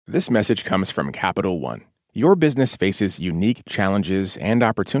This message comes from Capital One. Your business faces unique challenges and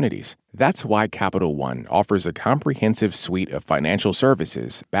opportunities. That's why Capital One offers a comprehensive suite of financial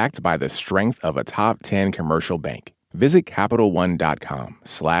services backed by the strength of a top 10 commercial bank. Visit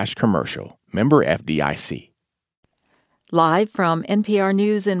CapitalOne.com/commercial. Member FDIC. Live from NPR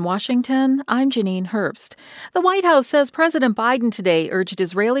News in Washington, I'm Janine Herbst. The White House says President Biden today urged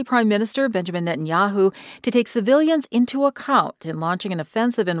Israeli Prime Minister Benjamin Netanyahu to take civilians into account in launching an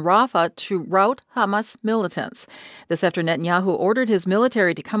offensive in Rafah to rout Hamas militants. This after Netanyahu ordered his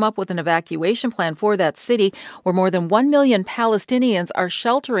military to come up with an evacuation plan for that city where more than 1 million Palestinians are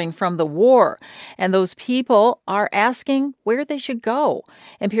sheltering from the war. And those people are asking where they should go.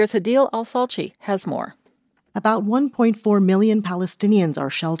 NPR's Hadil Al-Salchi has more. About 1.4 million Palestinians are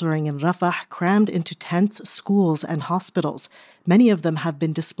sheltering in Rafah, crammed into tents, schools, and hospitals. Many of them have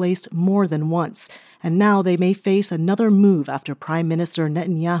been displaced more than once, and now they may face another move after Prime Minister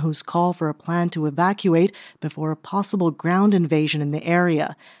Netanyahu's call for a plan to evacuate before a possible ground invasion in the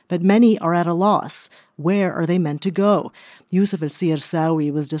area. But many are at a loss. Where are they meant to go? Yusuf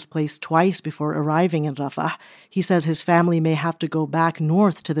al-Sirsawi was displaced twice before arriving in Rafah. He says his family may have to go back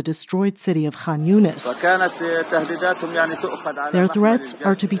north to the destroyed city of Khan Yunis. Their threats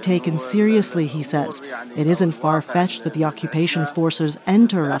are to be taken seriously, he says. It isn't far-fetched that the occupation forces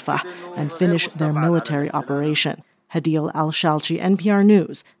enter Rafah and finish their military operation. Hadil Al-Shalchi, NPR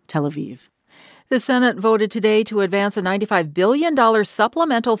News, Tel Aviv. The Senate voted today to advance a $95 billion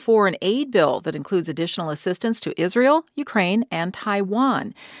supplemental foreign aid bill that includes additional assistance to Israel, Ukraine, and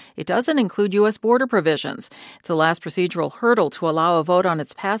Taiwan. It doesn't include U.S. border provisions. It's the last procedural hurdle to allow a vote on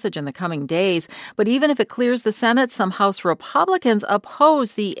its passage in the coming days. But even if it clears the Senate, some House Republicans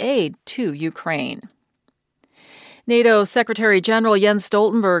oppose the aid to Ukraine. NATO Secretary General Jens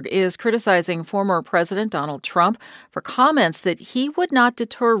Stoltenberg is criticizing former President Donald Trump for comments that he would not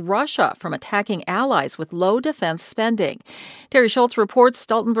deter Russia from attacking allies with low defense spending. Terry Schultz reports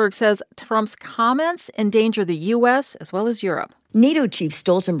Stoltenberg says Trump's comments endanger the U.S. as well as Europe. NATO Chief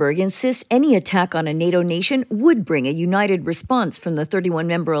Stoltenberg insists any attack on a NATO nation would bring a united response from the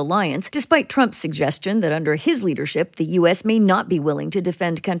 31-member alliance, despite Trump's suggestion that under his leadership, the U.S. may not be willing to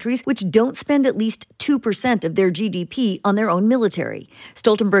defend countries which don't spend at least 2% of their GDP on their own military.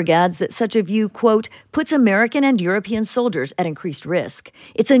 Stoltenberg adds that such a view, quote, puts American and European soldiers at increased risk.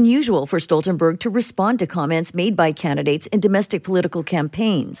 It's unusual for Stoltenberg to respond to comments made by candidates in domestic political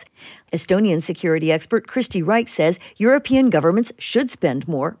campaigns. Estonian security expert Kristi Reich says European governments should spend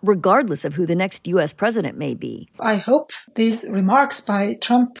more, regardless of who the next U.S. president may be. I hope these remarks by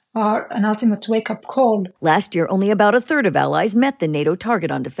Trump are an ultimate wake-up call. Last year, only about a third of allies met the NATO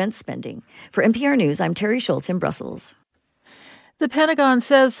target on defense spending. For NPR News, I'm Terry Schultz in Brussels. The Pentagon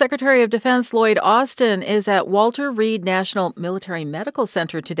says Secretary of Defense Lloyd Austin is at Walter Reed National Military Medical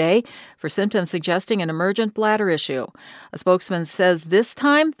Center today for symptoms suggesting an emergent bladder issue. A spokesman says this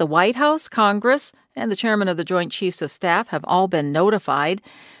time the White House, Congress, and the chairman of the Joint Chiefs of Staff have all been notified.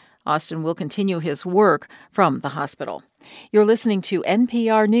 Austin will continue his work from the hospital. You're listening to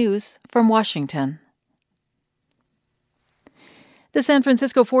NPR News from Washington. The San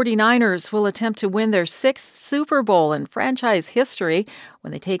Francisco 49ers will attempt to win their 6th Super Bowl in franchise history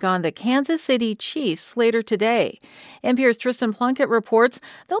when they take on the Kansas City Chiefs later today. NPR's Tristan Plunkett reports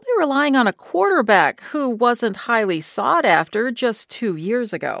they'll be relying on a quarterback who wasn't highly sought after just 2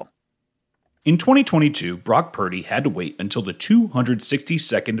 years ago. In 2022, Brock Purdy had to wait until the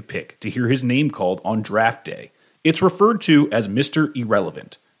 262nd pick to hear his name called on draft day. It's referred to as Mr.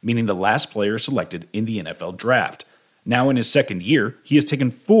 Irrelevant, meaning the last player selected in the NFL draft. Now in his second year, he has taken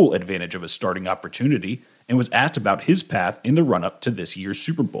full advantage of a starting opportunity and was asked about his path in the run-up to this year's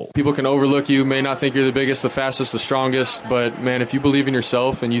Super Bowl. People can overlook you, may not think you're the biggest, the fastest, the strongest, but man, if you believe in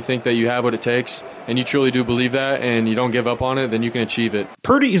yourself and you think that you have what it takes, and you truly do believe that, and you don't give up on it, then you can achieve it.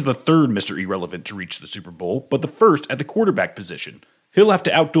 Purdy is the third Mr. Irrelevant to reach the Super Bowl, but the first at the quarterback position. He'll have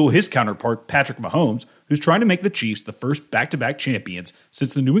to outduel his counterpart, Patrick Mahomes, who's trying to make the Chiefs the first back-to-back champions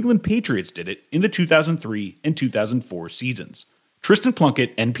since the New England Patriots did it in the 2003 and 2004 seasons. Tristan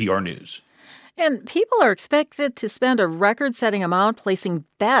Plunkett, NPR News. And people are expected to spend a record-setting amount placing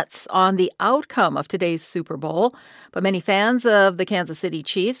bets on the outcome of today's Super Bowl. But many fans of the Kansas City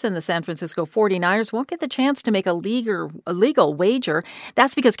Chiefs and the San Francisco 49ers won't get the chance to make a legal wager.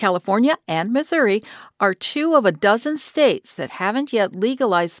 That's because California and Missouri are 2 of a dozen states that haven't yet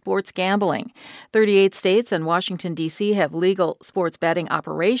legalized sports gambling. 38 states and Washington, D.C. have legal sports betting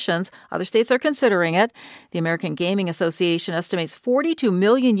operations. Other states are considering it. The American Gaming Association estimates 42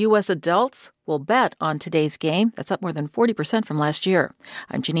 million U.S. adults will bet on today's game. That's up more than 40% from last year.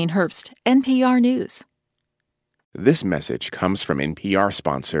 I'm Janine Herbst, NPR News. This message comes from NPR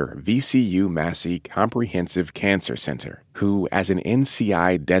sponsor VCU Massey Comprehensive Cancer Center, who, as an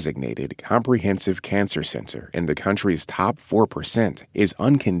NCI-designated comprehensive cancer center in the country's top 4%, is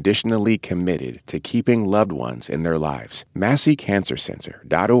unconditionally committed to keeping loved ones in their lives.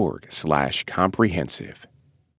 MasseyCancerCenter.org/comprehensive.